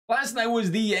Last night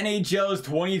was the NHL's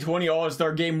 2020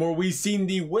 All-Star Game, where we seen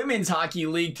the Women's Hockey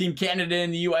League, Team Canada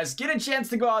and the US, get a chance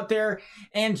to go out there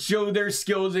and show their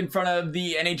skills in front of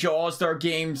the NHL All-Star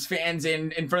Games fans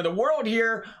in front of the world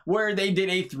here, where they did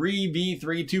a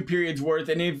 3v3, 2 periods worth,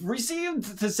 and they've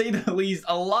received, to say the least,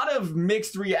 a lot of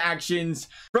mixed reactions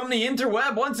from the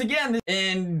interweb once again.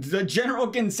 And the general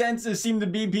consensus seemed to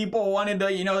be people wanted to,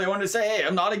 they wanted to say, hey,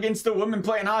 I'm not against the women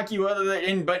playing hockey,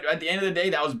 but at the end of the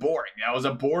day, that was boring. That was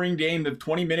a boring game of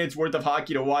 20 minutes worth of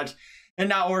hockey to watch. And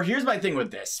now, here's my thing with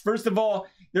this. First of all,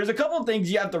 there's a couple of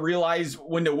things you have to realize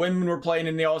when the women were playing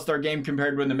in the All-Star Game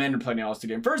compared to when the men are playing in the All-Star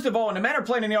Game. First of all, when the men are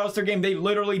playing in the All-Star Game, they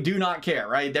literally do not care,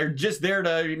 right? They're just there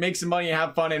to make some money and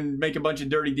have fun and make a bunch of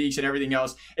dirty deeks and everything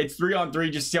else. It's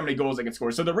 3-on-3, just see how many goals they can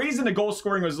score. So the reason the goal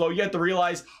scoring was low, you have to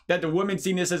realize that the women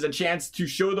seen this as a chance to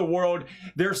show the world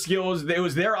their skills. It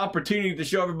was their opportunity to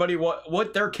show everybody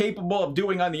what they're capable of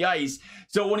doing on the ice.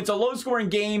 So when it's a low-scoring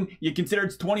game, you consider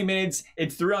it's 20 minutes,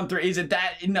 it's 3-on-3. Is it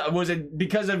that? No, was it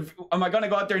because of, am I going to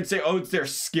go out there and say, oh, it's their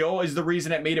skill is the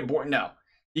reason it made it boring? No.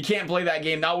 You can't play that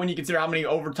game, not when you consider how many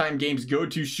overtime games go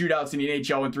to shootouts in the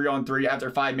NHL in 3-on-3 after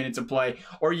 5 minutes of play.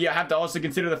 Or you have to also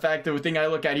consider the fact that the thing I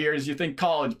look at here is you think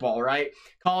college ball, right?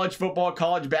 College football,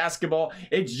 college basketball,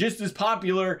 it's just as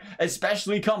popular,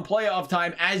 especially come playoff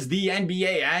time, as the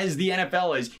NBA, as the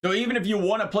NFL is. So even if you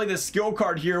want to play the skill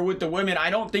card here with the women,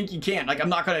 I don't think you can. Like, I'm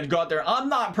not going to go out there. I'm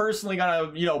not personally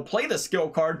going to, play the skill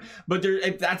card, but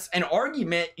if that's an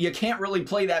argument, you can't really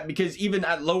play that because even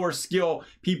at lower skill,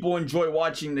 people enjoy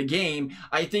watching the game.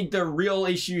 I think the real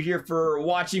issue here for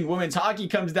watching women's hockey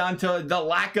comes down to the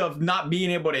lack of not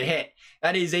being able to hit.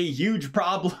 That is a huge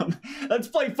problem. Let's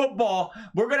play football.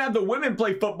 We're going to have the women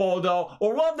play football, though,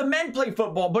 or we'll have the men play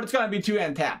football, but it's going to be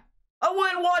two-hand tap. I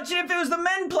wouldn't watch it if it was the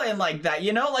men playing like that,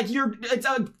 Like,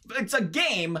 it's a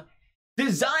game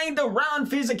designed around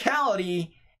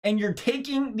physicality, and you're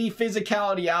taking the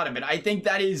physicality out of it. I think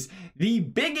that is the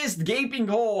biggest gaping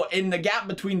hole in the gap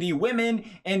between the women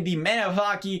and the men of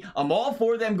hockey. I'm all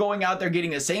for them going out there,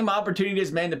 getting the same opportunity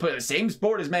as men, to play the same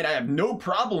sport as men. I have no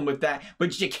problem with that,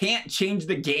 but you can't change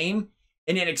the game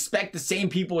and then expect the same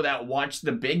people that watch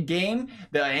the big game,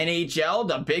 the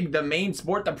NHL, the main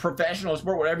sport, the professional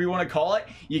sport, whatever you want to call it,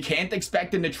 you can't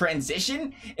expect them to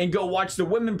transition and go watch the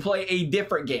women play a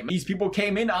different game. These people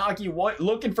came into hockey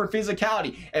looking for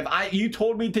physicality. If you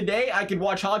told me today I could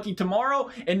watch hockey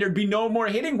tomorrow and there'd be no more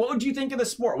hitting, what would you think of the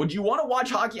sport? Would you want to watch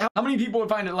hockey? How many people would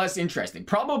find it less interesting?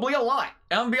 Probably a lot.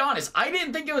 And I'm gonna be honest, I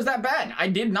didn't think it was that bad. I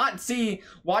did not see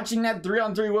watching that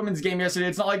 3-on-3 women's game yesterday.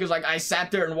 It's not like it was like I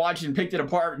sat there and watched and picked it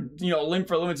apart, limb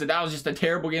for limb, and said that was just a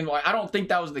terrible game. I don't think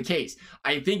that was the case.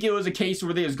 I think it was a case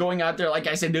where they was going out there, like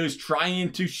I said, they was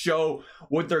trying to show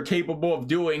what they're capable of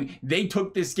doing. They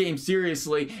took this game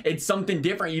seriously. It's something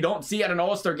different you don't see at an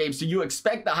All-Star game, so you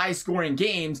expect the high-scoring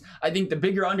games. I think the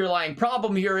bigger underlying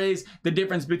problem here is the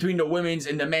difference between the women's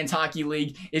and the men's hockey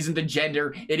league isn't the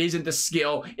gender, it isn't the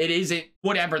skill, it isn't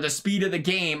whatever, the speed of the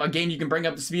game. Again, you can bring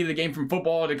up the speed of the game from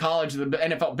football to college to the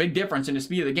NFL. Big difference in the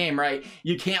speed of the game, right?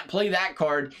 You can't play that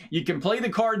card. You can play the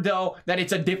card, though, that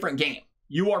it's a different game.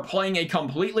 You are playing a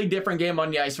completely different game on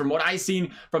the ice. From what I've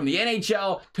seen from the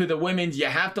NHL to the women's, you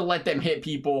have to let them hit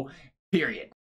people, period.